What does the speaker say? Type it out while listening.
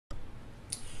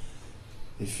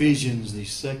Ephesians, the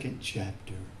 2nd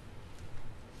chapter.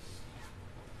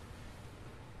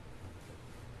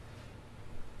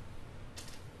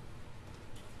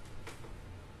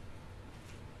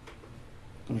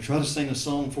 I'm going to try to sing a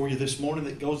song for you this morning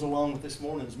that goes along with this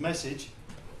morning's message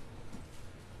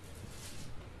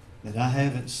that I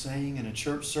haven't sang in a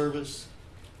church service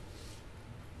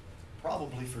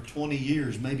probably for 20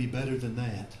 years, maybe better than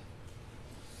that.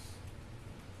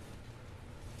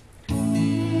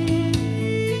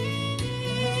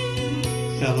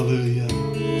 Hallelujah.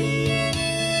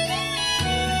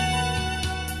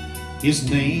 His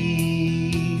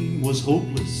name was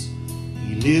Hopeless.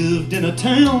 He lived in a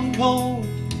town called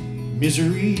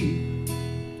Misery.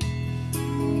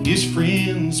 His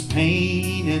friends,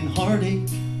 pain and heartache,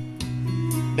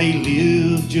 they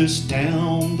lived just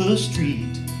down the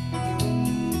street.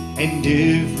 And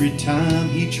every time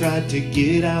he tried to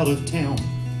get out of town,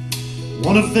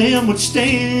 one of them would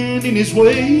stand in his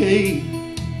way.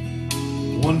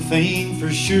 One thing for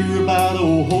sure about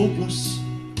old Hopeless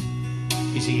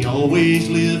is he always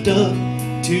lived up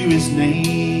to his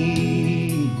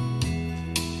name.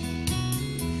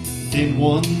 Then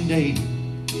one day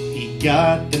he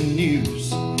got the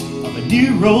news of a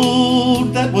new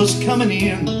road that was coming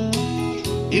in.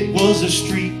 It was a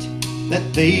street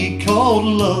that they called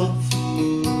love,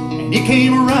 and it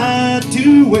came right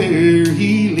to where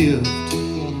he lived.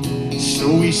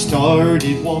 So he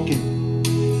started walking,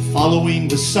 following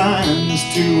the signs,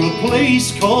 to a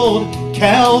place called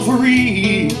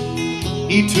Calvary.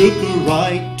 He took a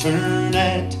right turn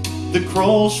at the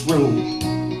crossroad,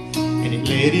 and it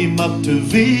led him up to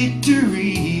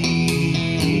victory.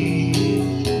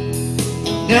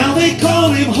 Now they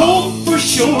call him Hope for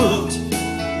short.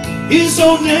 His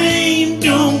old name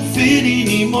don't fit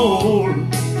anymore.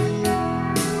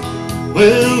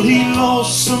 Well, he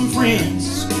lost some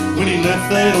friends when he left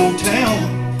that old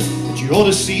town, but you ought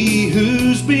to see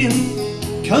who's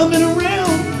been coming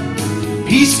around.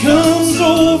 Peace comes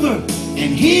over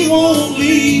and he won't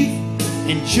leave,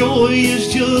 and joy is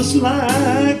just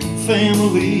like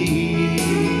family.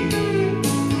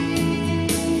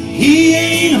 He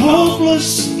ain't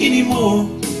hopeless anymore.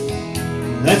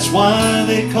 That's why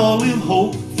they call him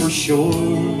Hope for short.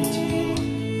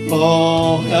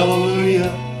 Oh,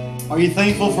 hallelujah. Are you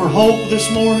thankful for hope this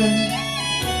morning?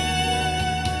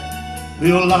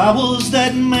 Well, I was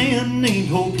that man named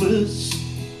Hopeless.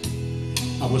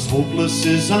 I was hopeless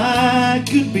as I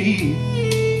could be.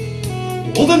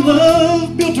 Oh, then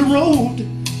love built a road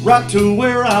right to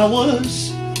where I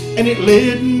was, and it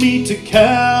led me to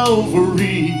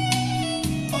Calvary.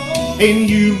 And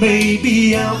you may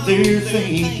be out there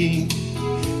thinking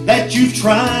that you've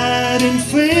tried and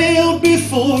failed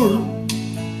before,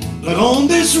 but on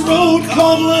this road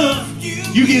called love,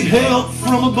 you get help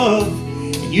from above,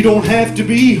 and you don't have to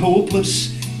be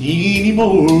hopeless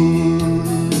anymore.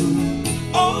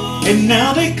 And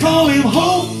now they call him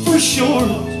Hope for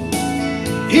short.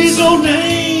 His old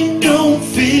name don't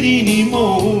fit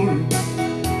anymore.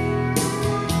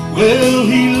 Well,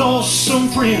 he lost some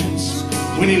friends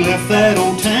when he left that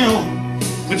old town,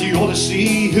 but you ought to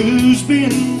see who's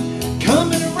been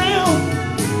coming around.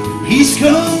 Peace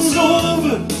comes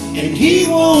over and he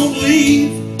won't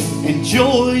leave, and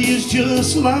joy is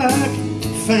just like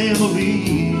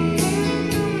family.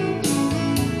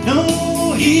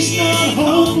 No, he's not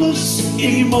hopeless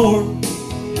anymore,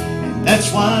 and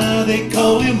that's why they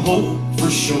call him Hope for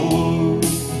short.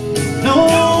 No,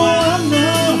 I'm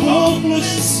not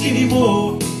hopeless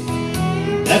anymore.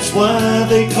 That's why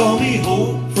they call me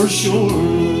Hope for short.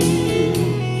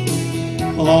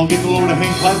 Well, I'll give the Lord a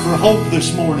hand clap for hope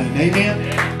this morning. Amen.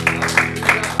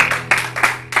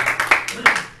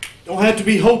 Don't have to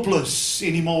be hopeless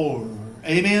anymore.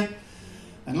 Amen.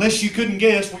 Unless you couldn't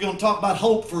guess, we're going to talk about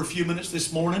hope for a few minutes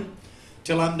this morning,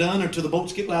 till I'm done or till the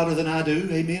boats get louder than I do.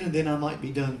 Amen. And then I might be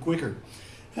done quicker.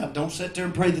 Now, don't sit there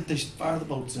and pray that they fire the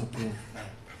boats up here.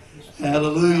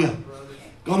 Hallelujah.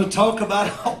 Going to talk about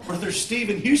how Brother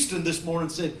Stephen Houston this morning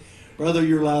said, "Brother,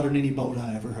 you're louder than any boat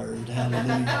I ever heard."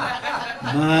 Hallelujah.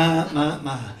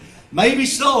 My. Maybe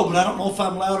so, but I don't know if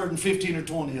I'm louder than 15 or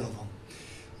 20 of them.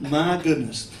 My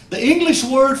goodness. The English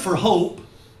word for hope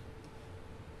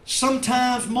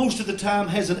sometimes, most of the time,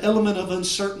 has an element of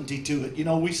uncertainty to it. You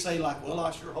know, we say like, "Well, I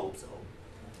sure hope so,"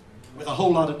 with a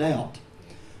whole lot of doubt.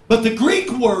 But the Greek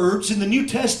words in the New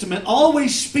Testament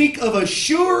always speak of a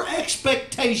sure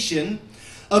expectation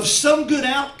of some good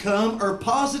outcome or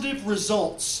positive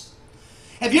results.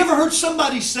 Have you ever heard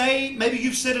somebody say, maybe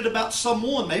you've said it about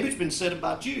someone, maybe it's been said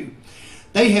about you,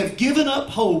 they have given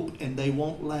up hope and they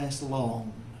won't last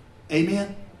long?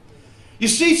 Amen? You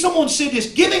see, someone said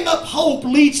this, giving up hope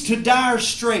leads to dire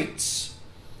straits.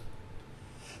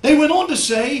 They went on to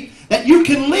say that you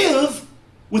can live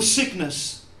with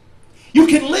sickness. You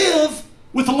can live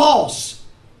with loss.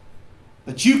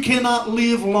 But you cannot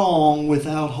live long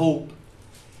without hope.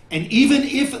 And even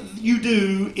if you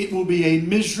do, it will be a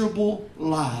miserable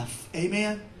life.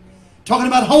 Amen? Talking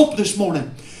about hope this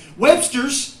morning.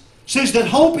 Webster's says that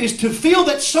hope is to feel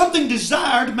that something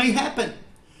desired may happen.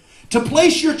 To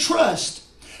place your trust.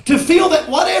 To feel that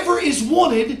whatever is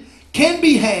wanted can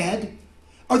be had.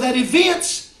 Or that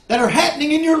events that are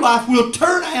happening in your life will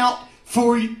turn out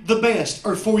for the best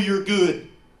or for your good.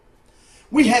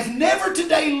 We have never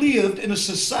today lived in a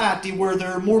society where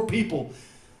there are more people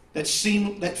that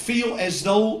feel as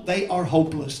though they are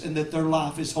hopeless and that their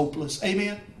life is hopeless.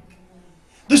 Amen?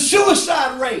 The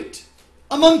suicide rate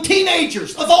among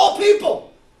teenagers, of all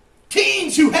people,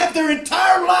 teens who have their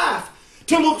entire life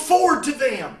to look forward to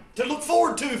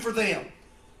for them,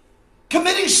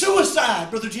 committing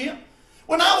suicide, Brother Jim.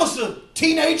 When I was a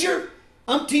teenager,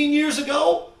 umpteen years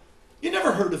ago, you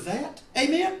never heard of that.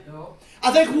 Amen? No.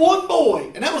 I think one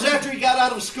boy, and that was after he got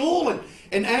out of school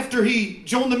and after he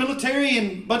joined the military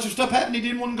and a bunch of stuff happened, he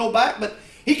didn't want to go back, but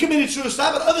he committed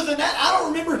suicide. But other than that, I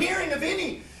don't remember hearing of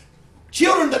any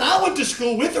children that I went to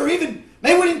school with, or even,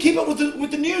 maybe we didn't keep up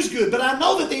with the news good, but I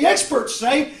know that the experts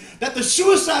say that the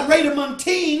suicide rate among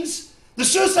teens, the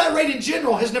suicide rate in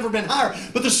general has never been higher,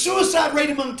 but the suicide rate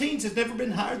among teens has never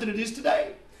been higher than it is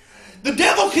today. The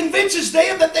devil convinces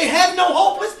them that they have no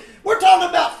hope. We're talking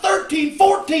about 13,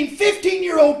 14,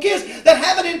 15-year-old kids that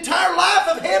have an entire life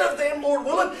ahead of them, Lord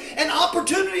willing, and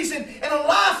opportunities and a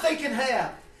life they can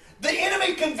have. The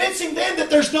enemy convincing them that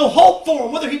there's no hope for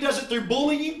them, whether he does it through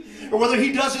bullying or whether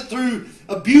he does it through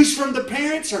abuse from the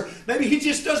parents, or maybe he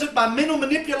just does it by mental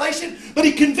manipulation. But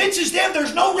he convinces them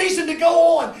there's no reason to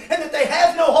go on and that they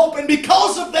have no hope. And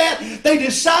because of that, they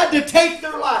decide to take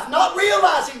their life, not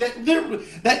realizing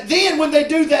that then when they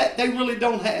do that, they really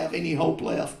don't have any hope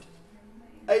left.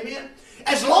 Amen?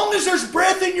 As long as there's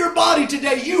breath in your body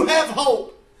today, you have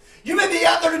hope. You may be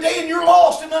out there today and you're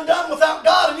lost and undone without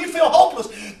God and you feel hopeless.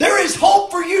 There is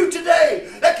hope for you today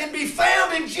that can be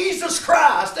found in Jesus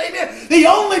Christ. Amen. The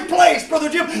only place, Brother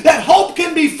Jim, that hope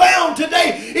can be found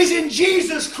today is in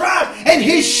Jesus Christ and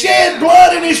His shed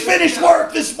blood and His finished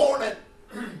work this morning.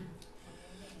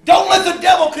 Don't let the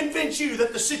devil convince you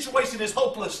that the situation is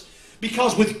hopeless.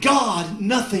 Because with God,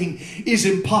 nothing is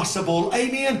impossible.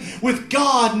 Amen. With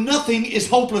God, nothing is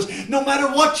hopeless. No matter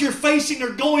what you're facing or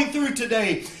going through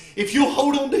today, if you'll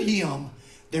hold on to Him,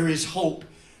 there is hope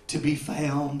to be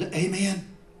found. Amen.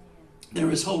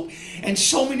 There is hope. And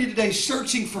so many today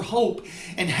searching for hope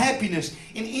and happiness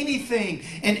in anything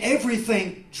and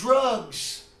everything.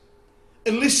 Drugs,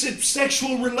 illicit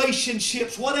sexual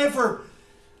relationships, whatever.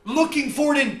 Looking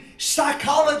for it in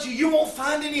psychology, you won't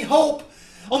find any hope.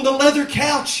 On the leather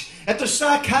couch at the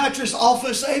psychiatrist's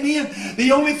office, amen.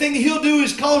 The only thing he'll do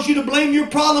is cause you to blame your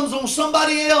problems on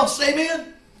somebody else,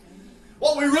 amen.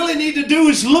 What we really need to do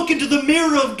is look into the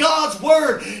mirror of God's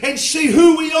Word and see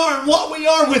who we are and what we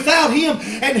are without Him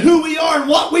and who we are and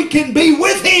what we can be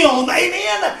with Him,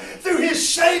 amen. Through His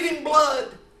saving blood.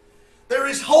 There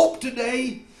is hope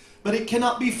today, but it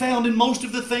cannot be found in most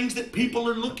of the things that people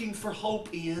are looking for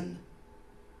hope in.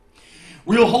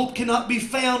 Real hope cannot be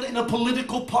found in a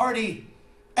political party.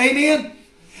 Amen?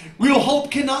 Real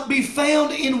hope cannot be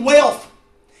found in wealth.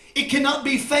 It cannot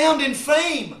be found in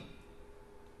fame.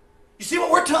 You see,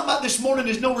 what we're talking about this morning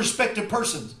is no respect of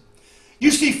persons. You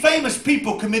see famous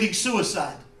people committing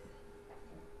suicide.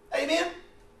 Amen?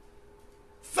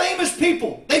 Famous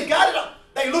people. They've got it up.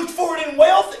 They looked for it in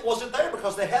wealth. It wasn't there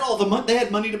because they had all the money. They had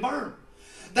money to burn.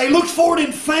 They looked for it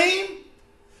in fame.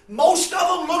 Most of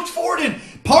them looked for it in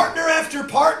partner after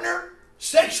partner,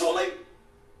 sexually.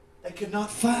 They could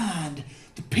not find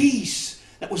the peace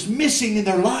that was missing in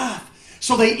their life.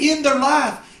 So they end their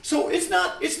life. So it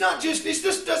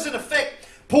just doesn't affect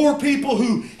poor people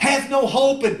who have no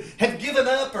hope and have given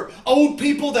up, or old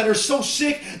people that are so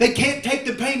sick they can't take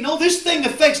the pain. No, this thing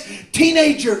affects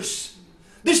teenagers.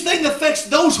 This thing affects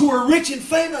those who are rich and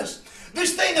famous.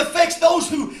 This thing affects those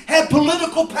who have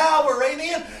political power.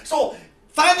 Amen? So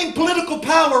finding political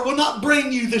power will not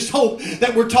bring you this hope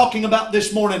that we're talking about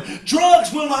this morning.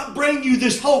 Drugs will not bring you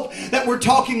this hope that we're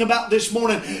talking about this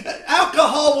morning.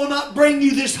 Alcohol will not bring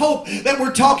you this hope that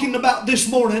we're talking about this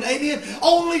morning. Amen?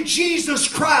 Only Jesus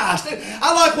Christ.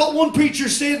 I like what one preacher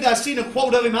said. I've seen a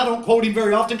quote of him. I don't quote him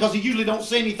very often because he usually don't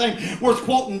say anything worth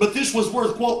quoting, but this was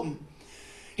worth quoting.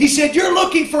 He said, you're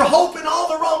looking for hope in all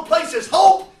the wrong places.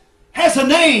 Hope has a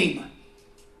name.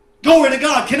 Glory to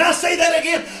God. Can I say that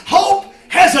again? Hope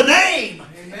has a name.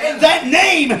 And that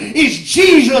name is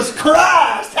Jesus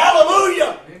Christ.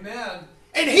 Hallelujah. Amen.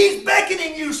 And He's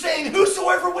beckoning you, saying,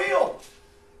 whosoever will.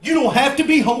 You don't have to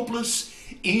be hopeless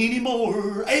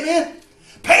anymore. Amen.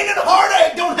 Pain and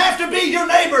heartache don't have to be your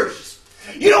neighbors.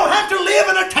 You don't have to live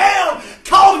in a town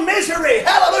called misery.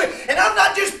 Hallelujah. And I'm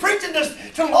not just preaching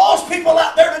to lost people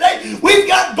out there today. We've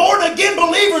got born-again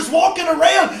believers walking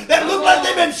around that look like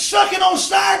they've been sucking on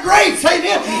sour grapes.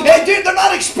 Amen. And they're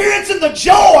not experiencing the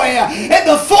joy and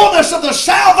the fullness of the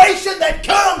salvation that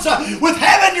comes with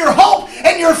having your hope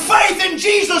and your faith in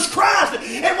Jesus Christ.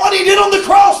 And what He did on the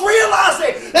cross,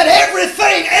 realizing that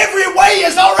everything, every way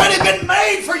has already been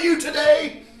made for you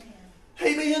today.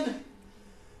 Amen.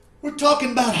 We're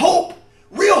talking about hope,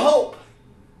 real hope.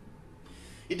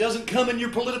 It doesn't come in your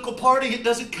political party. It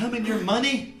doesn't come in your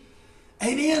money.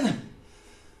 Amen.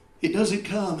 It doesn't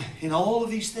come in all of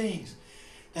these things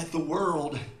that the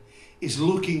world is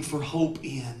looking for hope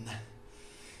in.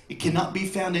 It cannot be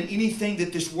found in anything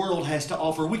that this world has to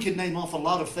offer. We could name off a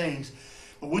lot of things,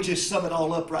 but we'll just sum it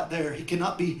all up right there. It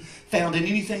cannot be found in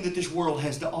anything that this world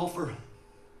has to offer.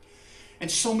 And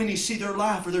so many see their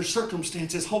life or their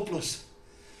circumstances hopeless.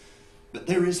 But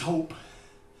there is hope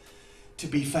to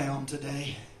be found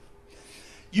today.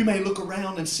 You may look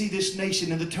around and see this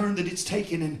nation and the turn that it's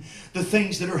taken and the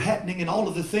things that are happening and all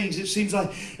of the things. It seems like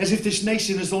as if this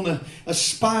nation is on a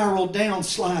spiral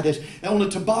downslide, on a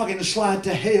toboggan slide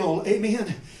to hell.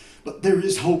 Amen. But there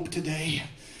is hope today.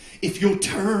 If you'll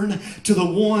turn to the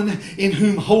one in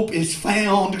whom hope is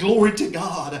found, glory to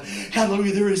God.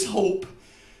 Hallelujah, there is hope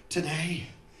today.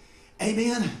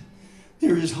 Amen.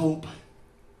 There is hope.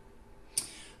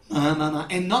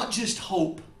 And not just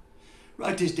hope.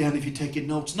 Write this down if you're taking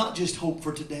notes. Not just hope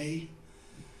for today,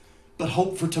 but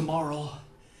hope for tomorrow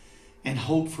and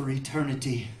hope for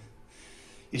eternity.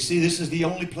 You see, this is the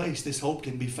only place this hope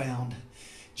can be found.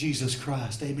 Jesus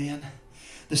Christ. Amen.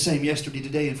 The same yesterday,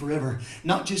 today, and forever.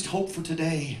 Not just hope for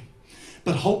today,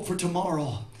 but hope for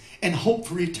tomorrow and hope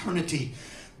for eternity.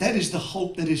 That is the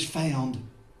hope that is found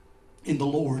in the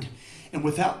Lord. And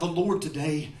without the Lord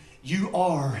today, you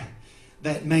are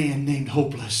that man named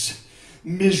hopeless,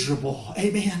 miserable.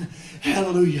 Amen.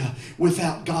 Hallelujah.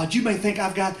 Without God. You may think,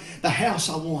 I've got the house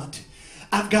I want.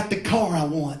 I've got the car I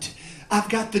want. I've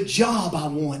got the job I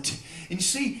want. And you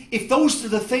see, if those are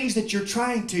the things that you're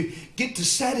trying to get to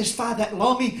satisfy that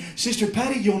longing, Sister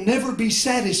Patty, you'll never be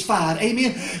satisfied.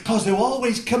 Amen? Because they'll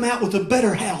always come out with a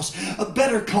better house, a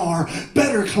better car,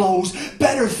 better clothes,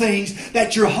 better things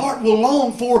that your heart will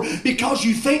long for because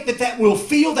you think that that will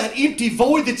fill that empty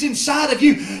void that's inside of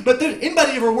you. But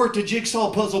anybody ever worked a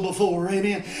jigsaw puzzle before?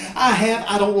 Amen? I have.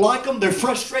 I don't like them. They're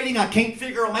frustrating. I can't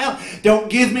figure them out. Don't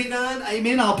give me none.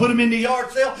 Amen? I'll put them in the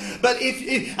yard sale. But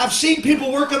if I've seen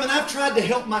people work them, and I've tried to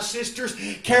help my sisters,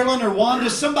 Carolyn or Wanda.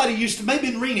 Somebody used to,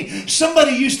 maybe Renee,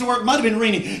 somebody used to work, might have been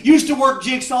Renee, used to work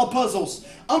jigsaw puzzles.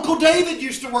 Uncle David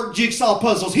used to work jigsaw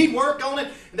puzzles. He'd work on it,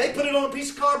 and they'd put it on a piece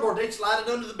of cardboard. They'd slide it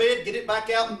under the bed, get it back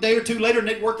out a day or two later, and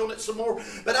they'd work on it some more.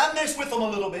 But I messed with them a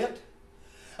little bit.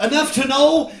 Enough to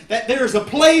know that there's a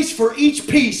place for each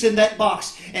piece in that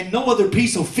box, and no other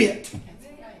piece will fit.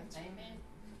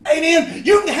 Amen.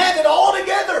 You can have it all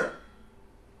together.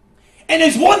 And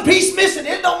there's one piece missing.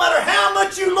 It don't matter how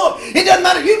much you look. It doesn't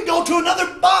matter. You can go to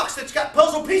another box that's got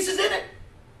puzzle pieces in it.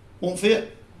 Won't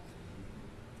fit.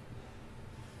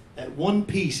 That one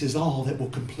piece is all that will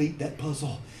complete that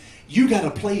puzzle. You got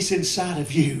a place inside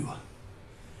of you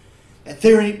that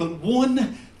there ain't but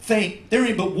one thing, there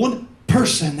ain't but one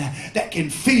person that can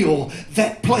fill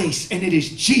that place, and it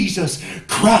is Jesus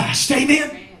Christ.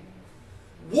 Amen?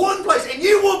 One place, and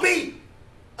you will be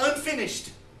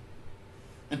unfinished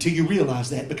until you realize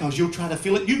that, because you'll try to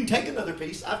fill it. You can take another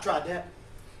piece. I've tried that.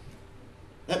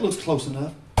 That looks close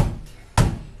enough.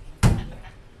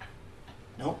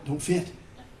 No, don't fit.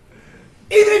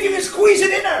 Even if you can squeeze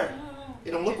it in there,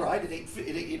 it don't look right. It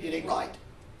ain't right.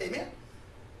 Amen?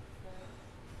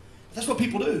 That's what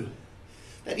people do.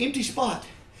 That empty spot.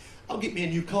 I'll get me a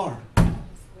new car.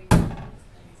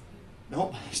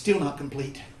 Nope, still not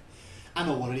complete. I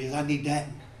know what it is. I need that.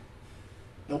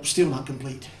 Nope, still not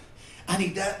complete. I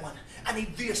need that one. I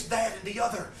need this, that, and the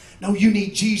other. No, you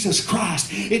need Jesus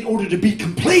Christ in order to be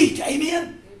complete.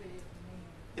 Amen?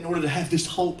 In order to have this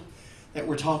hope that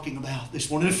we're talking about this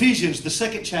morning. Ephesians, the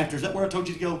 2nd chapter. Is that where I told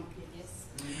you to go? Yes.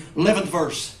 11th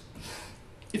verse.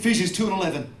 Ephesians 2 and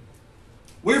 11.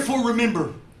 Wherefore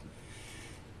remember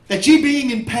that ye being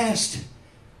in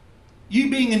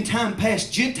time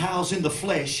past Gentiles in the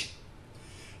flesh,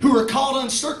 who are called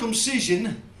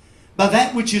uncircumcision by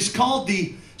that which is called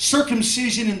the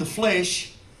circumcision in the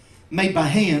flesh, made by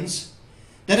hands,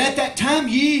 that at that time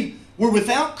ye were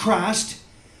without Christ,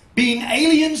 being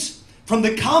aliens from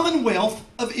the commonwealth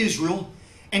of Israel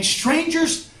and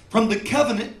strangers from the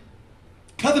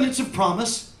covenants of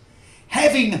promise,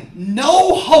 having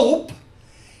no hope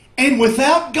and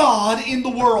without God in the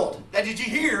world. Now, did you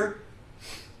hear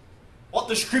what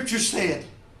the Scripture said?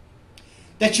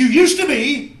 That you used to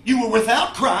be, you were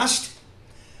without Christ,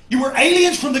 you were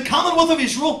aliens from the commonwealth of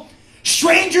Israel,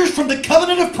 strangers from the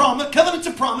covenants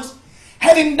of promise,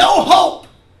 having no hope.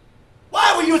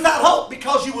 Why were you without hope?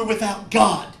 Because you were without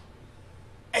God.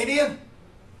 Amen?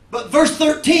 But verse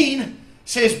 13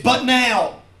 says, but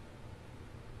now.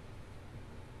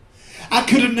 I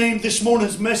could have named this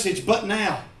morning's message, but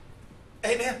now.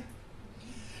 Amen?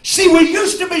 See, we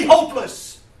used to be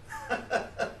hopeless.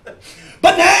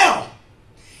 But now,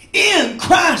 in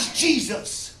Christ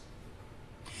Jesus,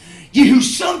 ye who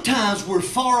sometimes were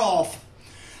far off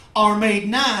are made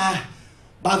nigh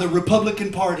by the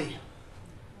Republican Party,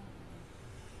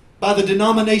 by the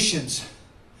denominations,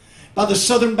 by the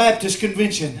Southern Baptist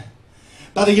Convention,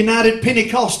 by the United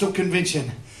Pentecostal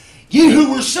Convention. You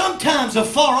who were sometimes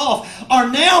afar off are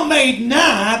now made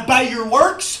nigh by your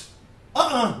works.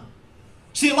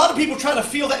 See, a lot of people try to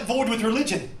fill that void with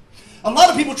religion. A lot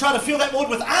of people try to fill that void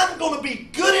with, I'm going to be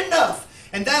good enough.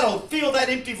 And that'll fill that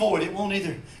empty void. It won't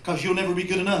either, because you'll never be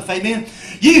good enough. Amen?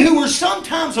 Ye who were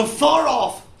sometimes afar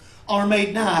off are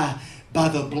made nigh by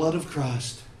the blood of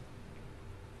Christ.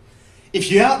 If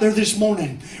you're out there this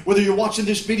morning, whether you're watching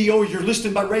this video or you're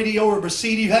listening by radio or by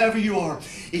CD, however you are,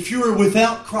 if you are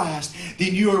without Christ,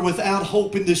 then you are without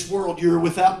hope in this world. You are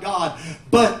without God.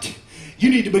 But you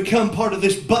need to become part of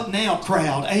this but now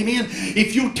crowd. Amen?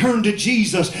 If you turn to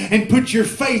Jesus and put your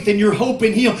faith and your hope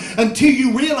in Him until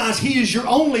you realize He is your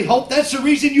only hope, that's the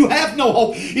reason you have no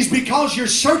hope, is because you're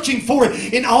searching for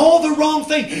it in all the wrong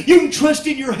things. You can trust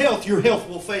in your health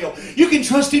will fail. You can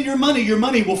trust in your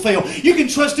money will fail. You can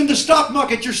trust in the stock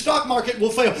market, your stock market will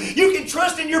fail. You can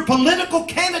trust in your political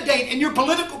candidate, and your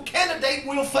political candidate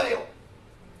will fail.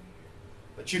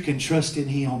 But you can trust in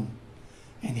Him,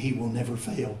 and He will never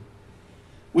fail.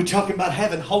 We're talking about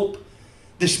having hope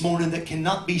this morning that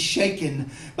cannot be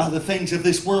shaken by the things of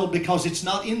this world, because it's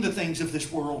not in the things of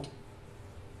this world.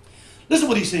 Listen to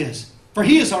what he says. For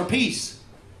He is our peace,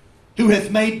 who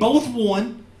hath made both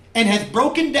one, and hath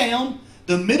broken down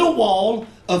the middle wall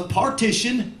of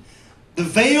partition. The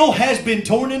veil has been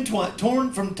torn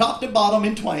from top to bottom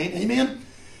in twain. Amen.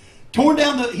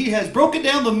 He has broken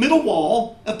down the middle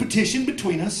wall of partition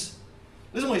between us.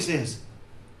 Listen to what he says.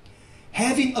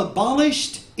 Having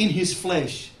abolished in His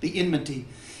flesh the enmity,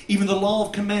 even the law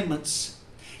of commandments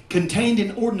contained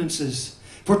in ordinances,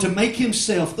 for to make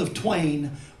Himself of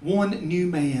twain one new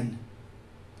man,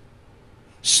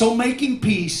 so making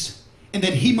peace, and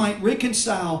that He might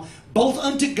reconcile both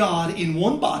unto God in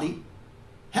one body.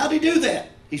 How did He do that?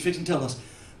 He's fixing to tell us.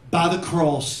 By the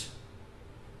cross.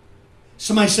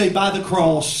 Somebody say, by the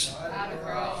cross. By the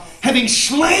cross. Having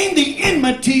slain the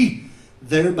enmity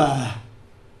thereby.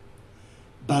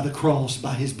 By the cross,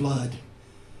 by His blood.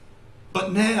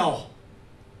 But now,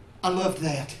 I loved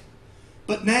that.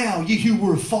 But now, ye who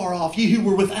were far off, ye who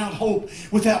were without hope,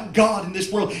 without God in this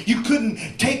world, you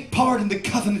couldn't take part in the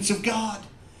covenants of God.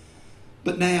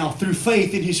 But now, through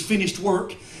faith in His finished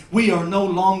work, we are no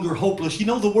longer hopeless. You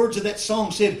know, the words of that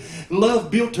song said,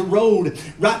 love built a road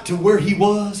right to where He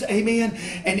was. Amen.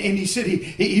 And he said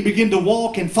he began to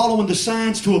walk and following the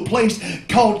signs to a place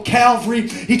called Calvary.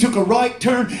 He took a right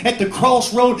turn at the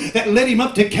crossroad that led him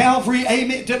up to Calvary.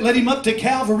 Amen. That led him up to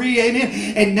Calvary.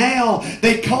 Amen. And now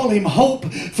they call Him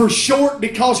Hope for short,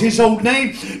 because His old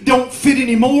name don't fit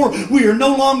anymore. We are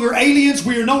no longer aliens.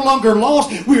 We are no longer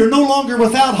lost. We are no longer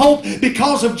without hope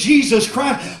because of Jesus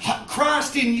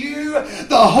Christ in you,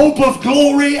 the hope of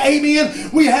glory.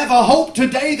 Amen. We have a hope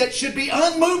today that should be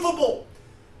unmovable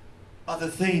by the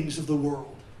things of the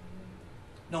world.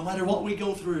 No matter what we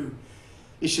go through,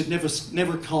 it should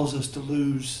never cause us to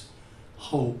lose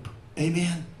hope.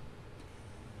 Amen.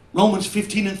 Romans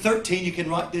 15 and 13, you can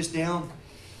write this down.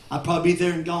 I'll probably be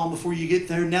there and gone before you get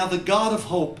there. Now the God of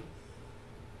hope.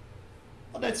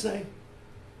 What'd that say?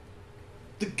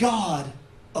 The God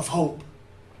of hope.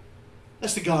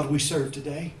 That's the God we serve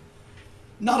today.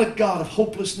 Not a God of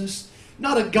hopelessness.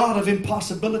 Not a God of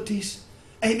impossibilities.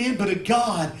 Amen. But a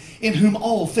God in whom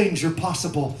all things are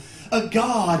possible. A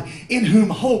God in whom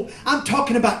hope, I'm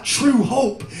talking about true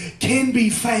hope, can be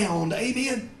found.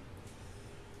 Amen.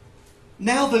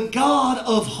 Now the God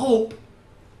of hope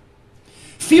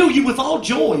fill you with all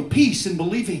joy, peace, and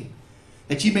believing,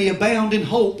 that ye may abound in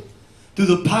hope through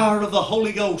the power of the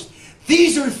Holy Ghost.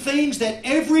 These are things that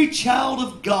every child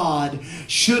of God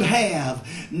should have,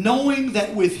 knowing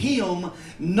that with Him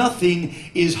nothing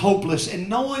is hopeless. And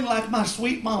knowing, like my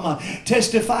sweet mama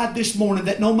testified this morning,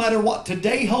 that no matter what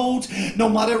today holds, no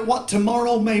matter what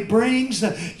tomorrow may brings,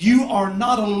 you are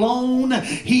not alone.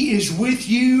 He is with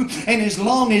you. And as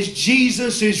long as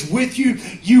Jesus is with you,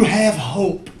 you have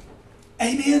hope.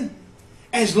 Amen.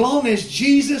 As long as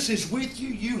Jesus is with you,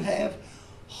 you have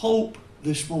hope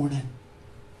this morning.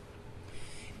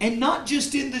 And not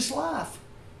just in this life.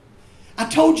 I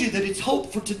told you that it's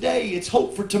hope for today, it's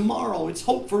hope for tomorrow, it's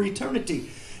hope for eternity.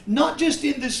 Not just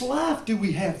in this life do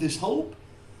we have this hope.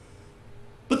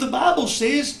 But the Bible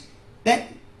says that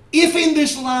if in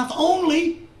this life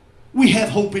only we have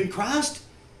hope in Christ,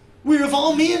 we're of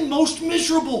all men most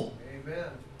miserable. Amen.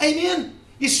 Amen.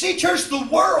 You see, church, the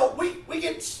world, we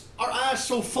get our eyes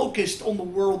so focused on the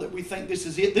world that we think this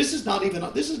is it. This is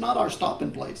not our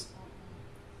stopping place.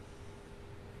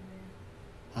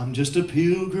 I'm just a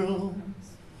pilgrim,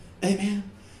 amen,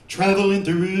 traveling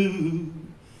through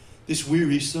this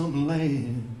wearisome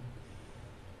land.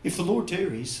 If the Lord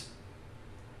tarries,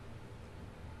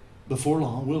 before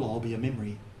long we'll all be a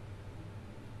memory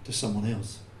to someone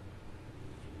else.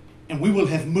 And we will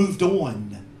have moved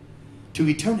on to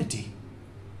eternity.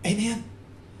 Amen.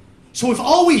 So if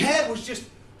all we had was just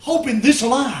hope in this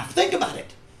life, think about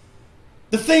it.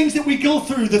 The things that we go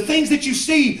through, the things that you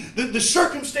see, the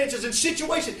circumstances and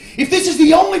situations. If this is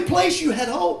the only place you had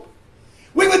hope,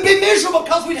 we would be miserable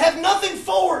because we'd have nothing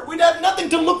forward. We'd have nothing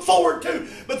to look forward to.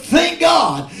 But thank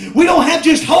God, we don't have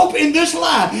just hope in this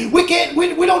life. We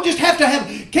don't just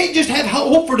can't just have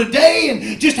hope for today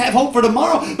and just have hope for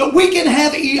tomorrow. But we can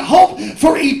have hope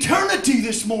for eternity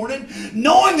this morning,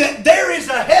 knowing that there is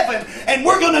a heaven and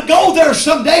we're going to go there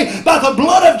someday by the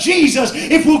blood of Jesus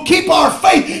if we'll keep our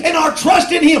faith and our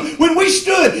trust in Him. When we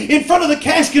stood in front of the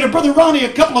casket of Brother Ronnie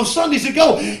a couple of Sundays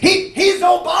ago, his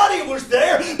own body was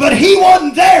there, but he wasn't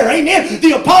there. Amen.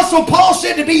 The Apostle Paul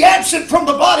said to be absent from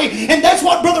the body, and that's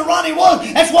what Brother Ronnie was.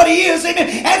 That's what he is.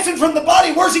 Amen. Absent from the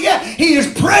body. Where's he at? He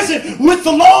is present with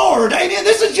the Lord. Amen.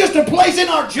 This is just a place in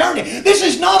our journey. This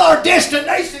is not our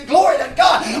destination. Glory to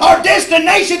God. Our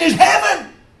destination is heaven.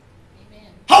 Amen.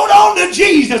 Hold on to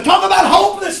Jesus. Talk about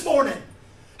hope this morning.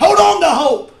 Hold on to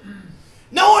hope.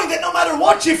 Knowing that no matter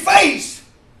what you face,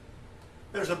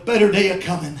 there's a better day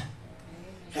coming.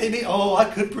 Amen. Oh, I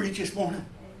could preach this morning.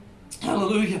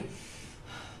 Hallelujah.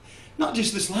 Not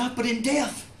just this life, but in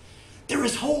death. There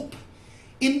is hope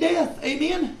in death.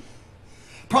 Amen.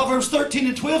 Proverbs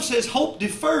 13:12 says, hope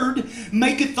deferred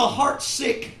maketh the heart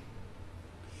sick.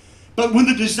 But when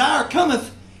the desire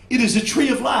cometh, it is a tree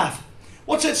of life.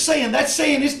 What's that saying? That's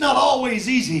saying it's not always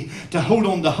easy to hold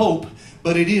on to hope,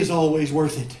 but it is always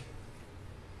worth it.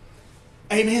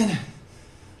 Amen.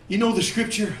 You know the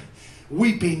scripture,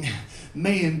 weeping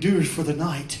may endure for the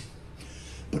night,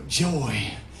 but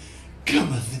joy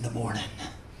cometh in the morning.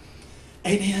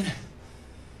 Amen.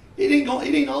 It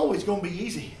ain't always going to be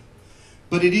easy,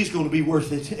 but it is going to be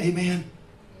worth it. Amen.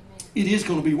 It is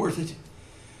going to be worth it.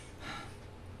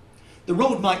 The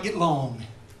road might get long,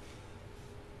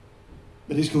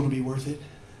 but it's going to be worth it.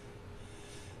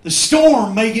 The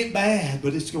storm may get bad,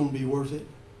 but it's going to be worth it.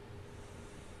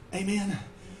 Amen.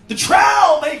 The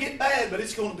trial may get bad, but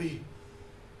it's going to be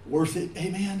worth it.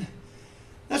 Amen.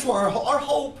 That's why our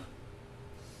hope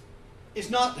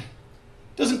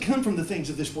doesn't come from the things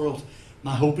of this world.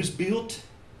 My hope is built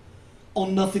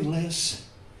on nothing less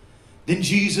than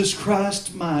Jesus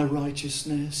Christ, my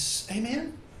righteousness.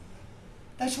 Amen.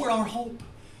 That's where our hope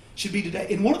should be today.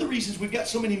 And one of the reasons we've got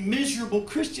so many miserable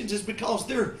Christians is because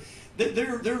they're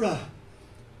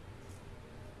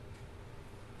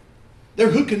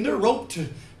hooking their rope to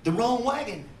the wrong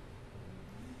wagon.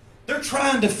 They're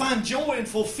trying to find joy and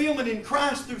fulfillment in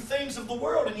Christ through things of the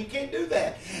world, and you can't do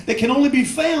that. They can only be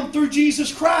found through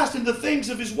Jesus Christ and the things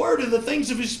of His Word and the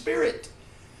things of His Spirit.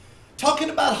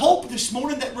 Talking about hope this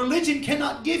morning that religion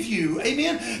cannot give you.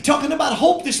 Amen. Talking about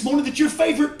hope this morning that your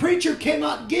favorite preacher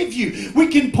cannot give you. We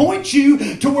can point you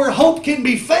to where hope can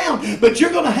be found, but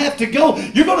you're going to have to go.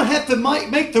 You're going to have to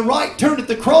make the right turn at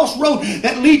the crossroad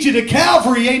that leads you to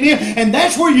Calvary. Amen. And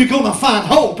that's where you're going to find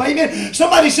hope. Amen.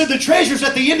 Somebody said the treasure's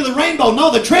at the end of the rainbow.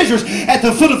 No, the treasure's at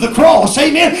the foot of the cross.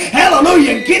 Amen.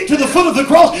 Hallelujah. Get to the foot of the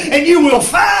cross and you will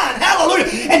find. Hallelujah.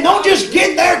 And don't just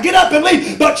get there, get up and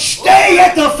leave, but stay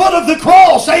at the foot of the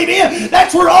cross. Amen.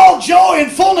 That's where all joy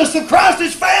and fullness of Christ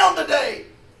is found today.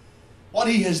 What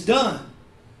He has done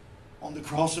on the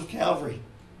cross of Calvary.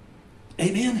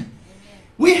 Amen.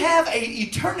 We have an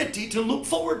eternity to look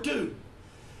forward to.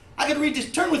 I could read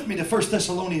this. Turn with me to 1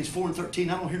 Thessalonians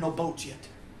 4:13. I don't hear no boats yet.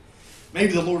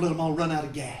 Maybe the Lord let them all run out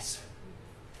of gas.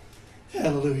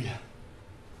 Hallelujah.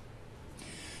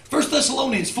 1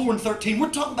 Thessalonians 4:13, we're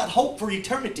talking about hope for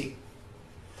eternity.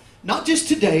 Not just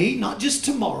today, not just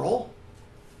tomorrow.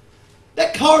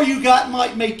 That car you got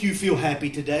might make you feel happy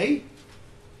today.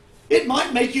 It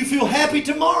might make you feel happy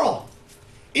tomorrow.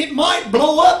 It might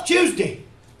blow up Tuesday.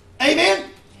 Amen?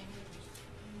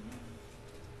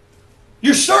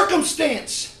 Your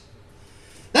circumstance.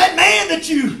 That man that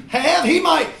you have, he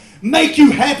might make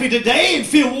you happy today and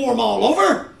feel warm all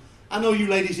over. I know you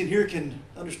ladies in here can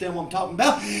understand what I'm talking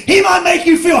about. He might make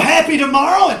you feel happy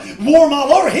tomorrow and warm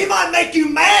all over. He might make you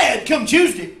mad come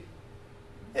Tuesday.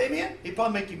 Amen? He'll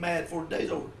probably make you mad before the day's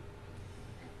over.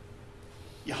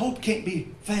 Your hope can't be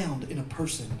found in a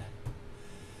person.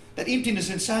 That emptiness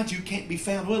inside you can't be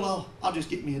found. Well, I'll just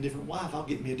get me a different wife. I'll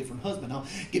get me a different husband. I'll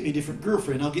get me a different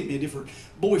girlfriend. I'll get me a different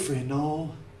boyfriend.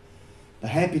 No. The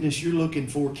happiness you're looking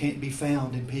for can't be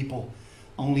found in people.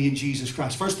 Only in Jesus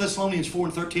Christ. 1 Thessalonians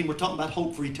 4:13, we're talking about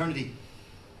hope for eternity.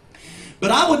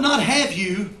 But I would not have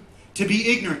you to be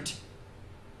ignorant,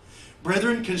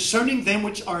 brethren, concerning them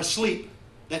which are asleep,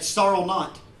 that sorrow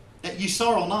not, that ye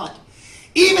sorrow not,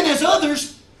 even as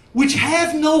others which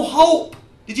have no hope.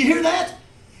 Did you hear that?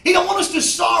 He don't want us to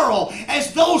sorrow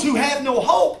as those who have no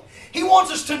hope. He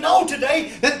wants us to know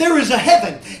today that there is a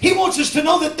heaven. He wants us to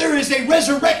know that there is a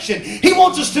resurrection. He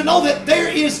wants us to know that there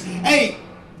is a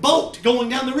boat going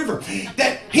down the river.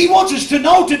 That He wants us to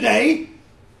know today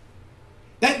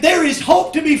that there is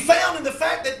hope to be found in the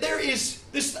fact that there is,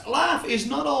 this life is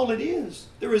not all it is.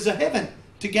 There is a heaven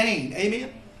to gain.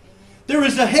 Amen? There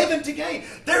is a heaven to gain.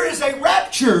 There is a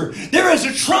rapture. There is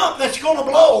a trump that's going to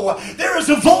blow. There is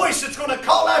a voice that's going to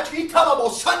call out,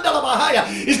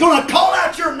 is going to call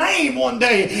out your name one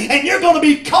day. And you're going to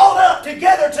be called up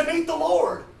together to meet the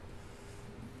Lord.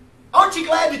 Aren't you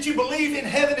glad that you believe in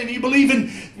heaven and you believe in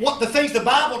what the things the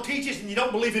Bible teaches and you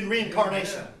don't believe in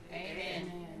reincarnation?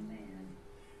 Amen.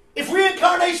 If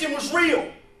reincarnation was real,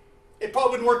 it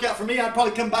probably wouldn't work out for me. I'd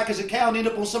probably come back as a cow and end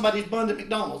up on somebody's bun at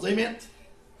McDonald's. Amen?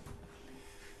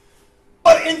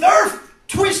 But in their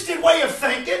twisted way of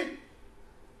thinking,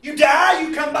 you die,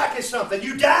 you come back as something.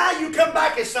 You die, you come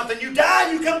back as something. You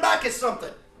die, you come back as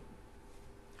something.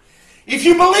 If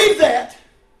you believe that,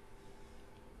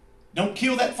 don't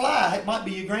kill that fly. It might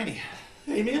be your granny.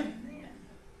 Amen?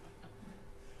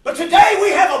 But today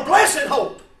we have a blessed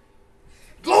hope.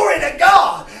 Glory to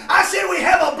God. I said we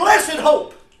have a blessed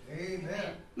hope.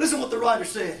 Amen. Listen what the writer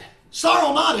said.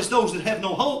 Sorrow not as those that have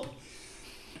no hope.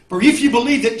 For if you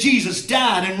believe that Jesus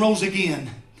died and rose again,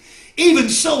 even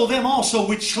so them also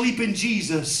which sleep in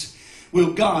Jesus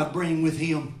will God bring with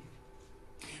Him.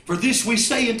 For this we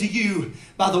say unto you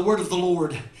by the word of the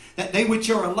Lord, that they which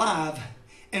are alive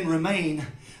and remain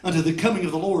unto the coming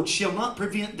of the Lord shall not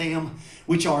prevent them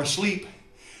which are asleep.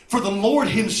 For the Lord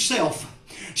Himself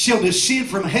shall descend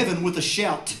from heaven with a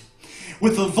shout,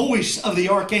 with the voice of the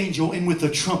archangel, and with the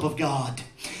trump of God.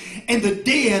 And the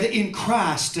dead in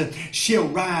Christ shall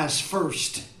rise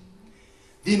first.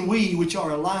 Then we which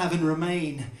are alive and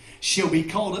remain shall be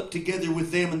caught up together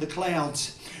with them in the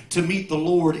clouds to meet the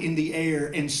Lord in the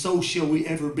air, and so shall we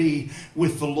ever be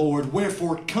with the Lord.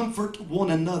 Wherefore comfort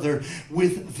one another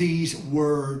with these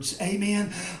words.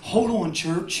 Amen. Hold on,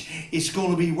 church. It's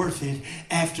going to be worth it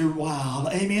after a while.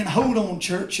 Amen. Hold on,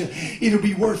 church. It'll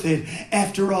be worth it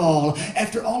after all.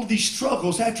 After all of these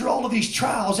struggles, after all of these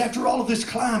trials, after all of this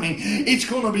climbing, it's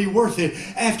going to be worth it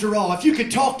after all. If you could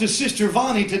talk to Sister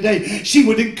Vonnie today, she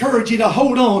would encourage you to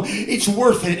hold on. It's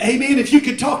worth it. Amen. If you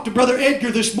could talk to Brother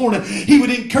Edgar this morning, he would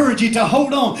encourage you to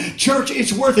hold on. Church,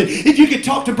 it's worth it. If you could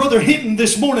talk to Brother Hinton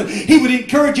this morning, he would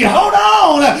encourage you, hold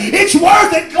on. It's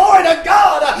worth it. Glory to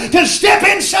God. To step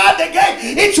inside the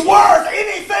gate. It's worth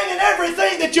anything and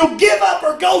everything that you'll give up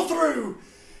or go through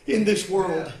in this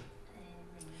world.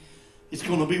 It's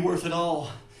going to be worth it all.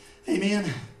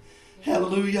 Amen.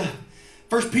 Hallelujah.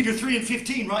 1 Peter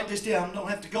 3:15. Write this down. Don't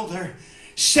have to go there.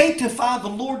 Sanctify the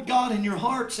Lord God in your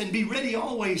hearts, and be ready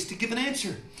always to give an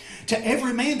answer to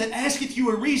every man that asketh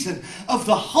you a reason of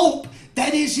the hope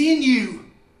that is in you.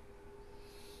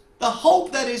 The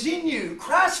hope that is in you.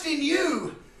 Christ in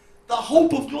you. The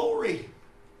hope of glory.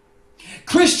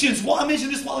 Christians, I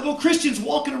mentioned this a while ago, Christians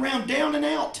walking around down and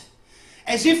out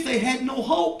as if they had no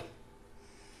hope.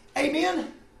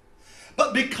 Amen.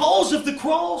 But because of the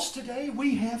cross today,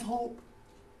 we have hope.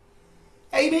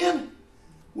 Amen.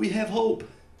 We have hope.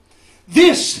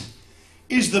 This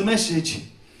is the message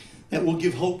that will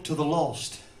give hope to the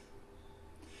lost.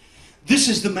 This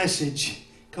is the message,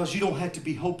 because you don't have to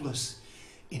be hopeless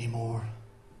anymore.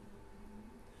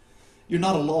 You're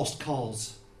not a lost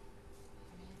cause.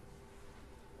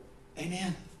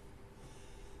 Amen.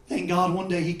 Thank God one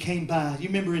day He came by. You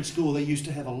remember in school they used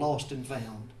to have a lost and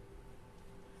found.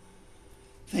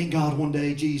 Thank God one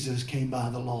day Jesus came by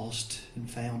the lost and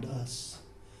found us.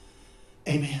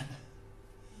 Amen.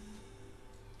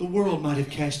 The world might have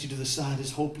cast you to the side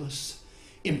as hopeless,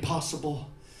 impossible.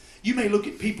 You may look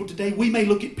at people today, we may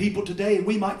look at people today, and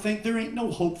we might think there ain't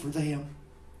no hope for them.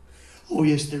 Oh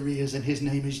yes, there is, and His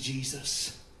name is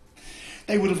Jesus.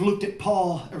 They would have looked at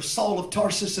Paul or Saul of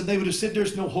Tarsus and they would have said,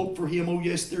 there's no hope for him. Oh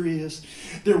yes, there is.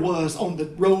 There was on the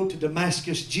road to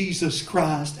Damascus, Jesus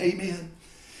Christ. Amen.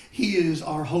 He is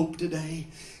our hope today.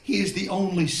 He is the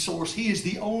only source. He is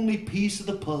the only piece of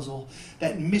the puzzle,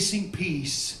 that missing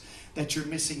piece that you're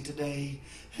missing today.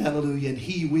 Hallelujah. And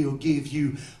He will give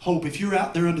you hope. If you're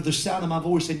out there under the sound of my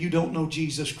voice and you don't know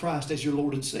Jesus Christ as your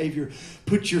Lord and Savior,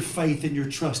 put your faith and your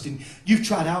trust in. You've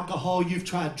tried alcohol, you've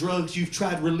tried drugs, you've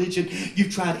tried religion,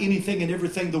 you've tried anything and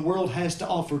everything the world has to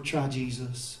offer. Try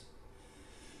Jesus.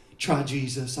 Try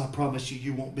Jesus. I promise you,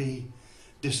 you won't be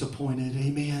disappointed.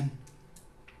 Amen.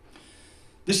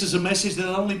 This is a message that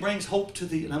not only brings hope to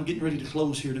the, and I'm getting ready to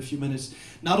close here in a few minutes,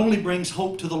 not only brings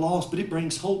hope to the lost, but it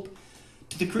brings hope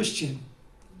to the Christian.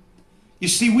 You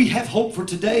see, we have hope for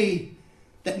today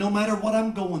that no matter what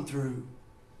I'm going through,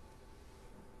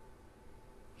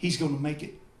 He's going to make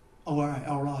it all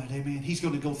right, amen. He's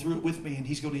going to go through it with me and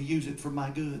He's going to use it for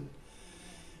my good.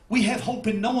 We have hope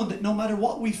in knowing that no matter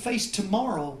what we face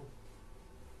tomorrow,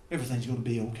 everything's going to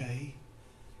be okay.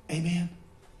 Amen.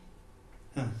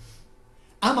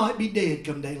 I might be dead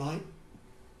come daylight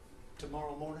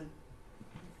tomorrow morning.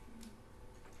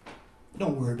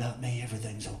 Don't worry about me.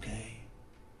 Everything's okay.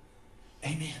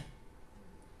 Amen.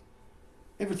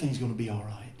 Everything's going to be all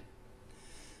right.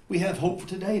 We have hope for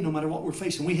today no matter what we're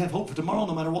facing. We have hope for tomorrow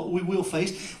no matter what we will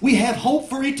face. We have hope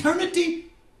for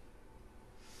eternity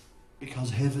because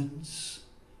heaven's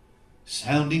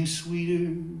sounding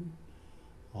sweeter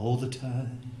all the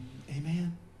time.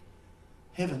 Amen.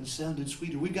 Heaven sounded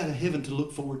sweeter. We've got a heaven to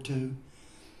look forward to.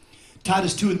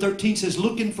 Titus 2:13 says,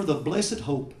 looking for the blessed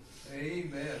hope.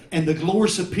 Amen. And the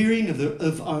glorious appearing of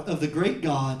the great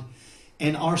God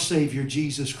and our Savior,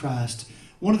 Jesus Christ.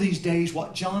 One of these days,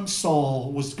 what John saw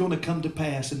was going to come to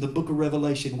pass in the book of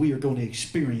Revelation, we are going to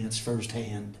experience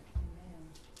firsthand.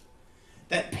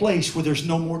 That place where there's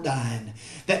no more dying.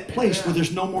 That place where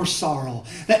there's no more sorrow.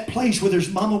 That place where there's,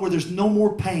 mama, where there's no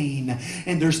more pain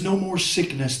and there's no more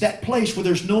sickness. That place where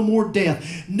there's no more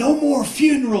death. No more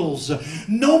funerals.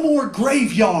 No more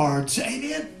graveyards.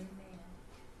 Amen.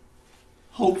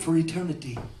 Hope for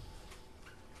eternity.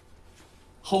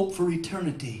 Hope for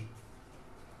eternity.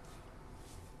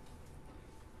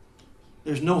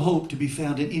 There's no hope to be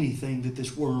found in anything that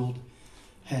this world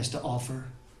has to offer.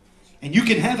 And you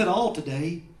can have it all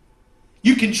today.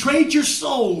 You can trade your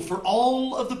soul for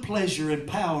all of the pleasure and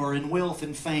power and wealth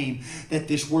and fame that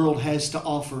this world has to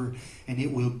offer, and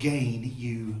it will gain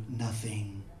you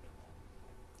nothing.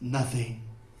 Nothing.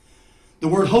 The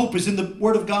word hope is in the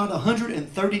Word of God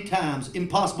 130 times.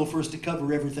 Impossible for us to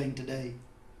cover everything today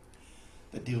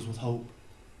that deals with hope.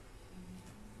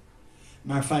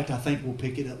 Matter of fact, I think we'll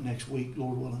pick it up next week,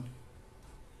 Lord willing.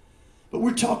 But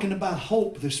we're talking about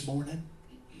hope this morning.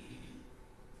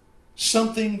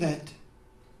 Something that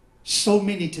so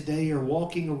many today are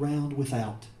walking around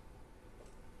without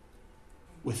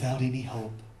any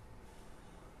hope.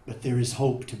 But there is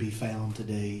hope to be found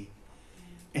today.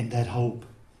 And that hope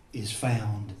is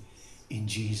found in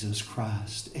Jesus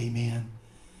Christ. Amen.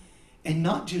 And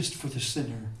not just for the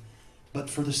sinner, but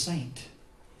for the saint.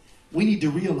 We need to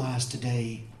realize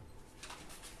today,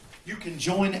 you can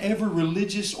join every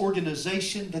religious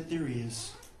organization that there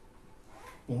is.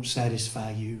 Won't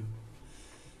satisfy you.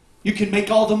 You can make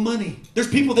all the money. There's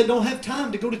people that don't have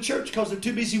time to go to church because they're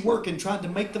too busy working, trying to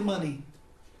make the money.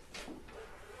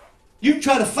 You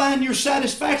try to find your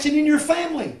satisfaction in your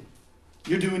family.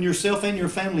 You're doing yourself and your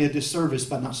family a disservice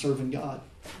by not serving God.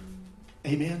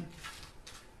 Amen.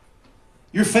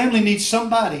 Your family needs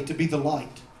somebody to be the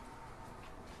light.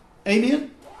 Amen?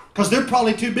 Because they're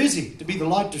probably too busy to be the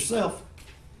light themselves.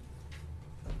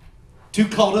 Too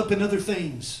caught up in other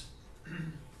things.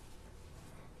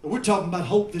 But we're talking about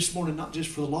hope this morning, not just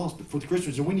for the lost, but for the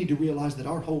Christians. And we need to realize that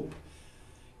our hope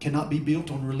cannot be built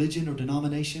on religion or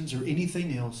denominations or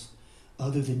anything else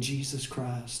other than Jesus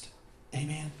Christ.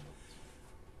 Amen?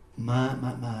 My.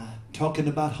 Talking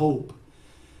about hope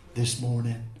this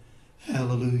morning.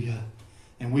 Hallelujah.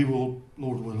 And we will,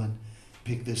 Lord willing,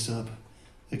 pick this up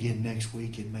again next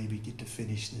week and maybe get to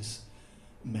finish this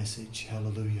message.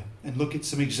 Hallelujah. And look at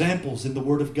some examples in the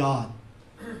Word of God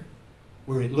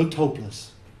where it looked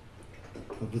hopeless.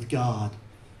 But with God,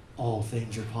 all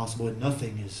things are possible and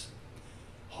nothing is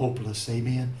hopeless.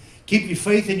 Amen. Keep your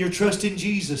faith and your trust in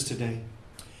Jesus today.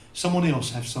 Someone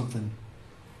else have something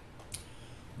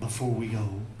before we go.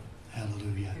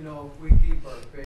 Hallelujah. If we keep our faith.